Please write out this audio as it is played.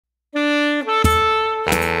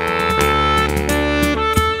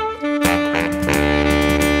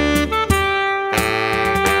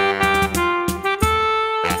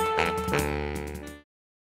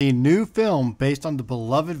The new film based on the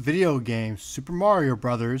beloved video game Super Mario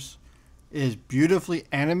Bros. Is beautifully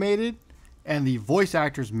animated and the voice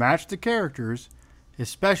actors match the characters,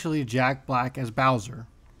 especially Jack Black as Bowser.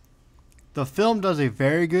 The film does a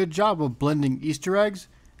very good job of blending Easter eggs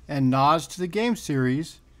and nods to the game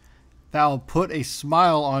series that will put a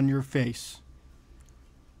smile on your face.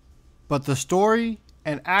 But the story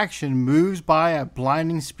and action moves by at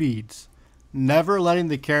blinding speeds, never letting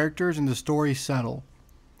the characters and the story settle,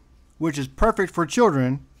 which is perfect for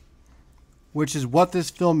children, which is what this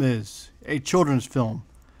film is, a children's film,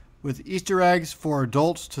 with Easter eggs for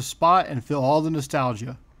adults to spot and feel all the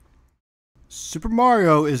nostalgia. Super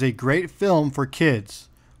Mario is a great film for kids,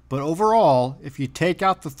 but overall, if you take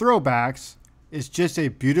out the throwbacks, it's just a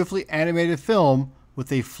beautifully animated film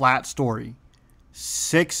with a flat story.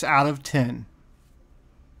 6 out of 10.